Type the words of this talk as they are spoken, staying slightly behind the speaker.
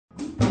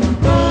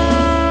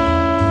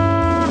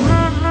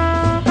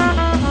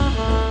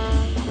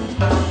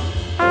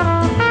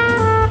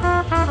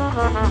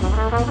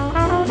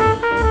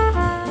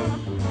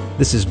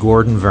This is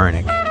Gordon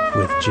Vernick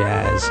with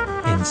Jazz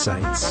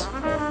Insights.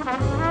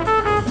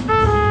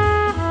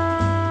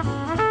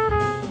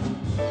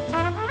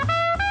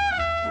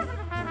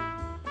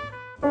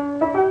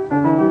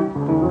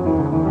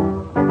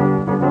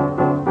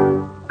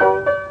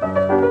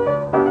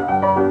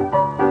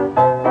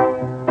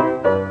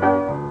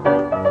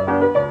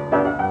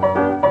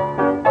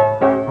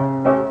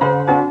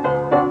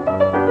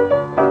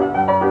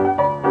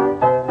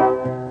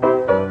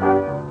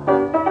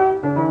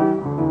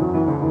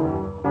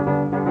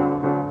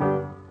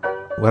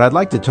 What I'd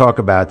like to talk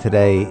about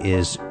today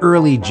is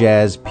early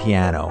jazz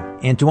piano.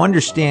 And to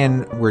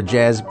understand where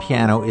jazz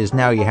piano is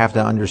now, you have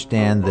to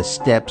understand the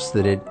steps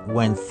that it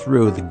went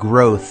through, the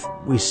growth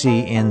we see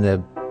in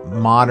the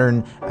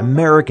modern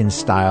American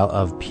style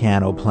of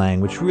piano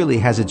playing, which really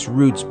has its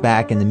roots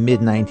back in the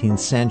mid-19th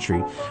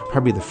century.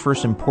 Probably the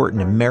first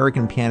important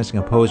American pianist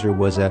and composer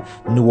was a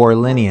New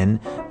Orleanian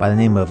by the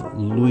name of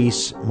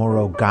Louis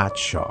Moreau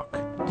Gottschalk.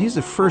 He's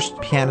the first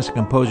pianist and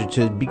composer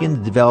to begin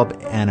to develop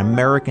an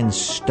American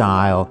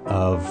style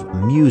of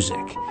music.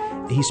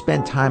 He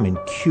spent time in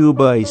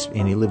Cuba,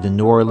 and he lived in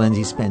New Orleans.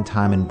 He spent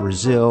time in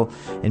Brazil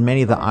and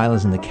many of the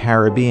islands in the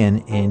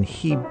Caribbean, and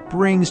he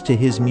brings to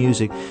his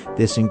music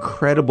this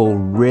incredible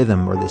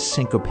rhythm or this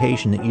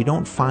syncopation that you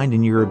don't find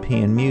in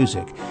European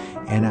music.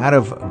 And out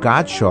of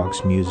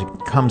Gottschalk's music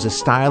comes a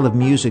style of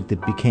music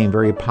that became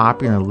very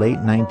popular in the late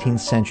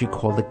 19th century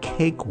called the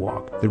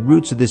cakewalk. The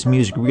roots of this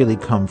music really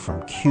come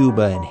from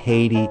Cuba and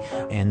Haiti,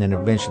 and then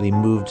eventually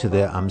moved to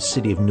the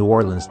city of New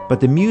Orleans.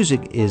 But the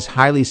music is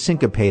highly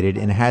syncopated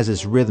and has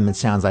this rhythm. It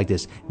sounds like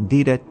this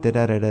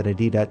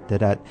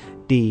dee-da-da-da-da-da-da-dee-da-da-da,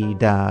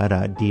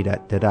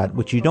 dee-da-da-dee-da-da-da,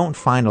 which you don't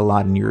find a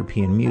lot in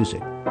European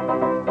music.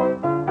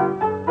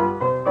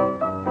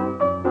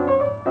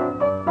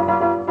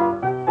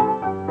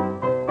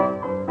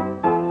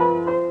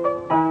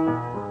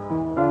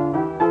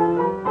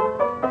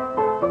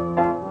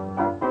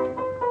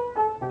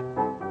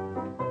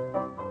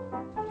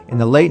 In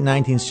the late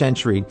 19th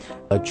century,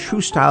 a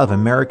true style of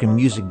American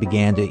music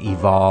began to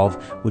evolve,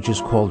 which is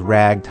called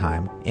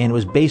ragtime. And it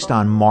was based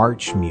on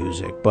march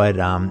music, but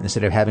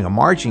instead of having a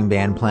marching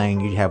band playing,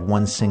 you'd have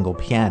one single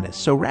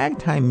pianist. So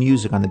ragtime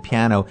music on the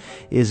piano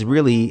is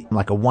really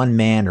like a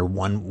one-man or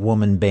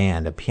one-woman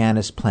band, a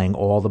pianist playing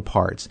all the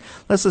parts.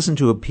 Let's listen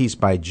to a piece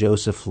by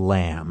Joseph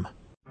Lamb.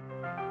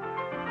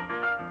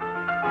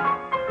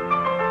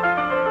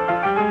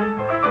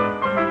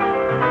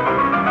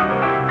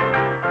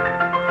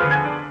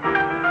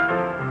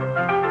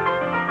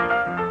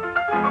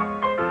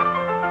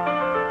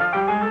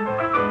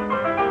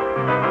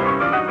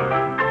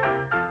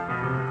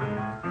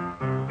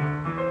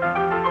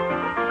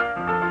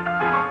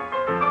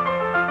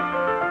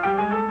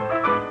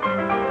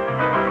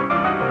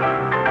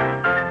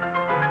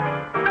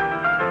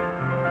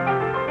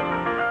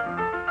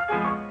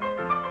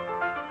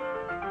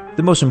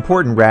 The most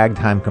important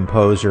ragtime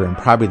composer, and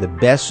probably the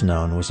best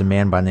known, was a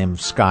man by the name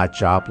of Scott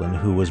Joplin,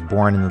 who was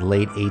born in the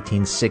late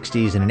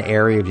 1860s in an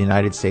area of the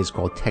United States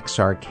called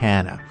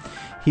Texarkana.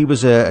 He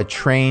was a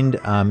trained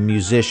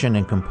musician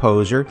and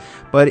composer,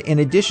 but in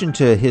addition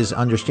to his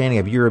understanding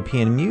of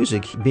European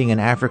music, being an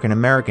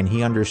African-American,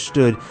 he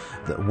understood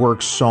the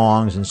work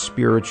songs and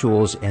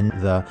spirituals and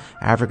the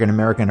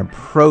African-American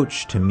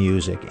approach to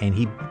music, and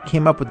he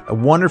came up with a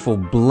wonderful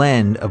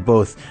blend of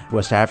both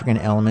West African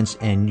elements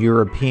and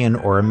European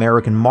or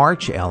American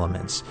march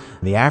elements.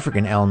 The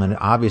African element,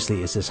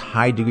 obviously, is this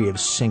high degree of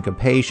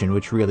syncopation,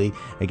 which really,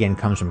 again,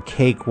 comes from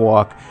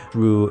cakewalk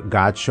through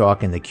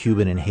Gottschalk and the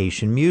Cuban and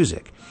Haitian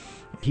music.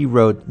 He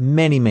wrote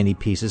many, many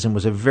pieces and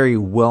was a very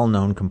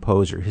well-known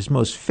composer. His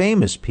most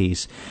famous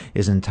piece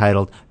is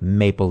entitled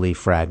Maple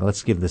Leaf Rag.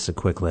 Let's give this a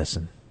quick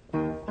listen.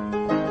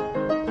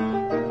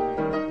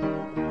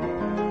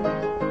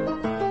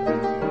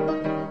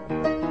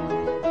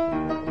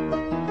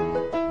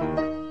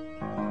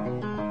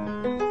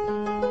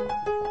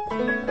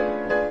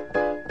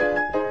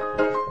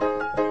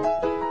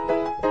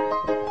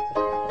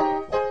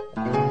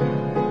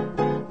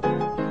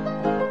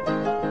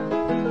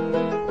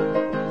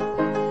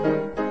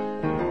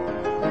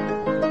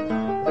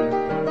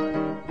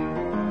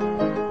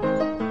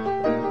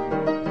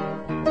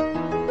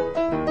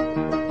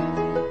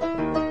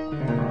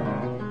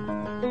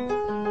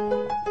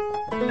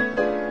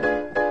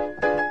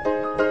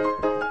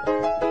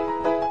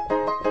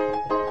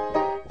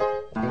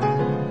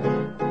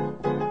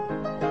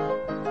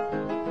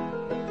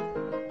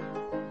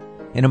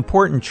 An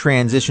important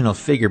transitional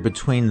figure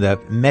between the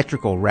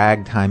metrical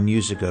ragtime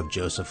music of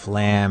Joseph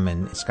Lamb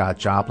and Scott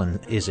Joplin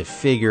is a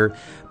figure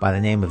by the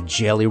name of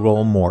Jelly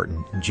Roll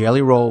Morton.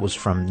 Jelly Roll was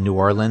from New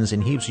Orleans,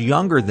 and he was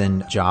younger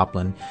than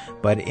Joplin,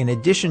 but in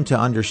addition to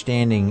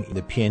understanding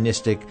the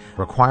pianistic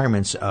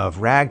requirements of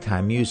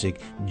ragtime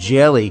music,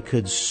 Jelly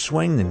could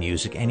swing the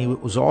music, and he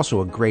was also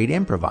a great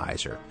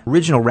improviser.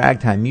 Original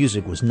ragtime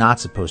music was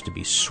not supposed to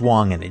be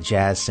swung in a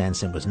jazz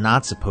sense and was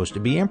not supposed to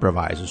be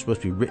improvised. It was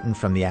supposed to be written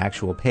from the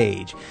actual page.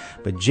 page.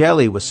 But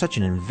Jelly was such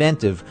an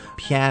inventive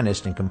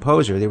pianist and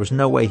composer, there was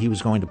no way he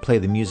was going to play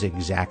the music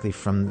exactly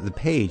from the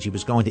page. He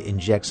was going to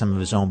inject some of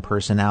his own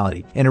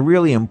personality. In a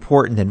really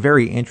important and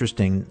very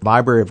interesting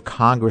Library of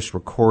Congress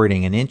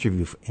recording and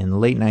interview in the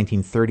late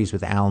 1930s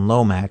with Alan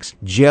Lomax,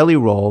 Jelly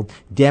Roll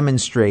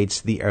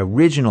demonstrates the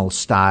original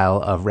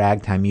style of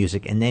ragtime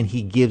music, and then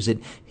he gives it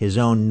his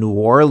own New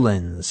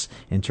Orleans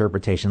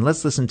interpretation.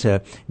 Let's listen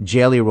to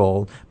Jelly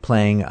Roll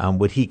playing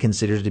what he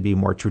considers to be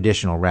more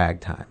traditional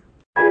ragtime.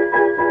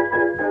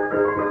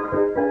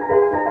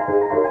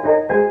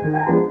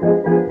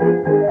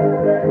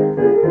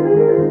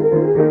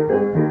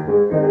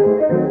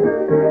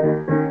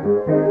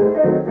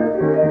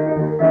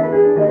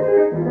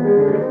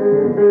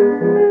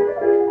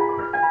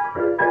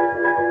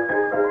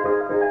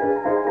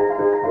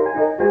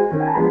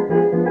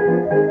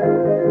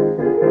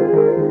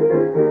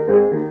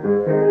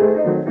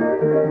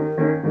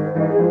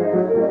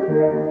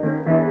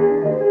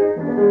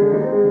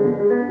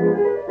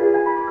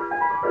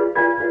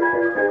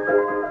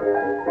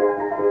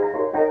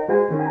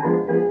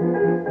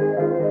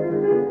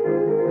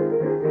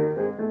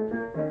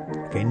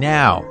 Okay,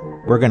 now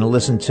we're going to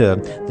listen to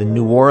the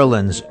New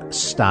Orleans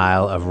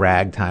style of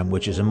ragtime,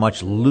 which is a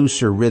much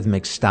looser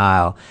rhythmic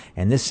style,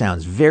 and this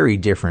sounds very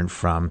different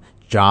from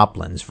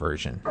Joplin's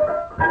version.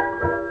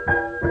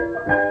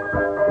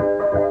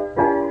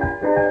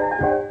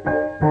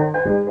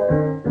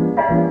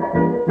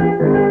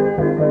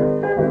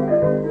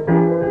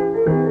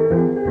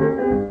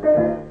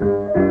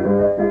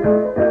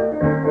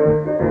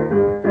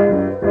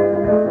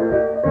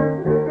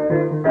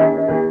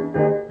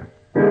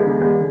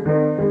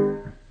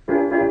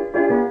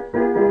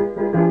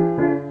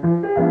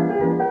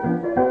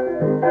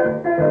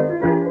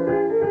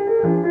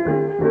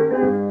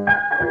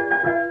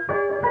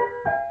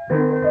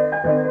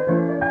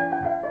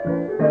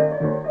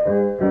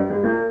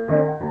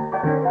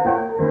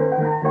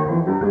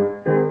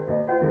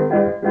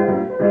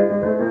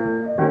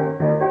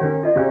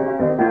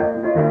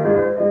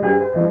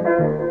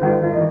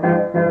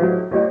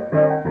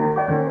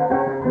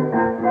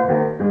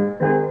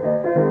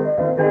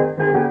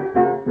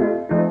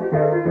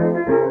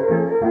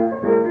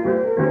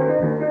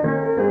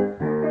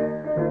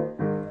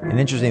 An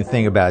interesting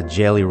thing about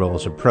Jelly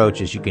Roll's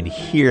approach is you can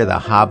hear the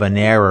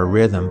habanera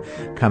rhythm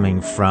coming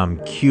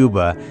from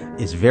Cuba.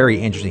 It's very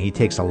interesting. He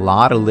takes a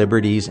lot of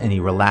liberties and he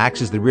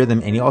relaxes the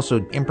rhythm, and he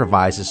also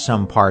improvises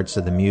some parts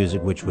of the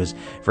music, which was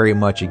very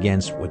much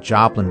against what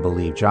Joplin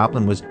believed.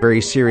 Joplin was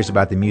very serious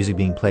about the music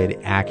being played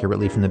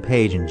accurately from the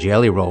page, and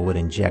Jelly Roll would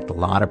inject a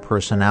lot of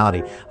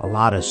personality, a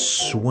lot of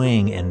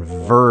swing and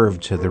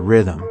verve to the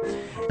rhythm.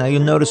 Now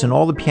you'll notice in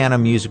all the piano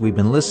music we've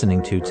been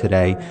listening to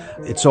today,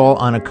 it's all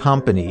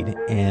unaccompanied.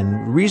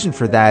 And the reason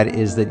for that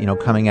is that,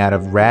 coming out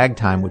of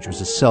ragtime, which was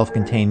a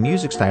self-contained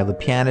music style, the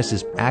pianist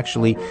is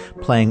actually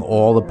playing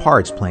all the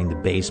parts, playing the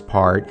bass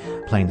part,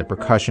 playing the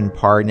percussion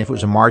part. And if it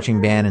was a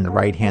marching band in the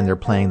right hand, they're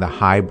playing the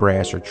high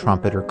brass or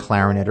trumpet or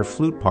clarinet or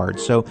flute part.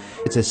 So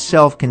it's a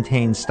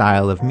self-contained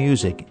style of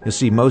music. You'll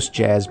see most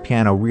jazz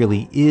piano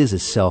really is a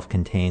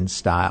self-contained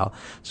style.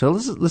 So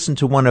let's listen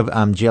to one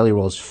of Jelly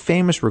Roll's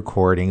famous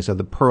recordings of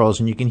the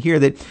Pearls, and you can hear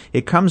that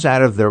it comes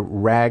out of the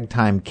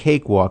ragtime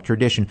cakewalk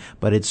tradition,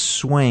 but it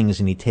swings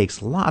and he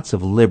takes lots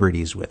of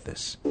liberties with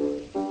this.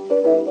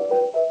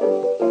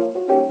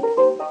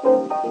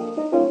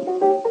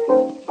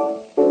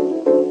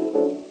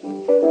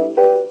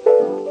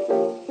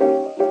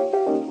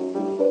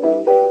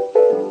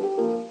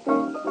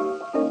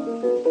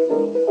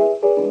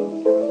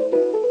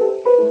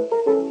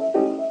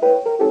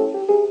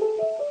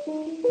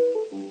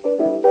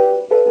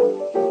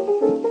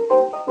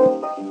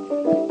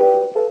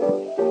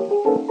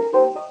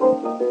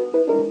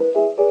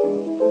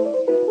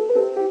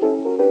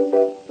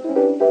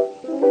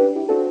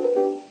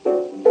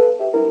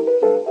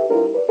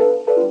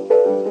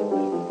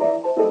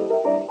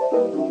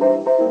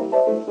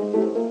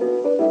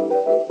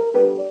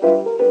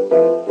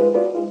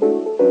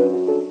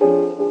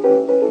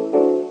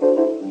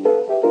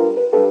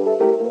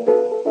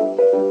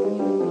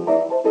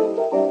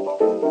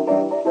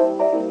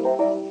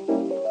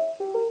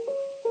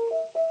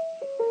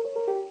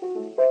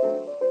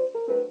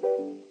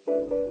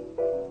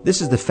 This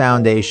is the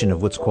foundation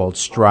of what's called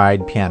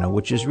stride piano,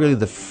 which is really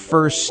the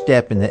first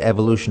step in the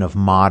evolution of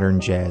modern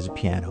jazz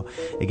piano.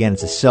 Again,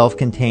 it's a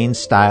self-contained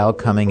style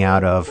coming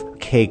out of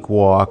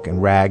cakewalk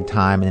and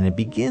ragtime, and it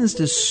begins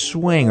to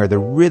swing, or the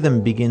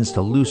rhythm begins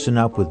to loosen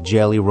up with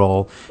Jelly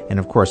Roll. And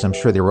of course, I'm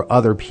sure there were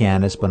other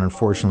pianists, but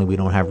unfortunately we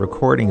don't have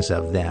recordings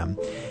of them.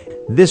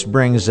 This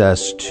brings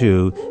us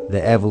to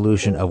the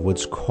evolution of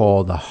what's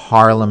called the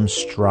Harlem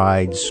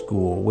Stride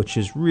School, which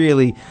is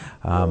really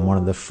one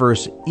of the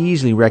first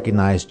easily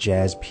recognized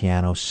jazz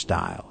piano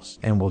styles.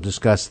 And we'll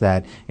discuss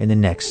that in the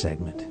next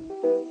segment.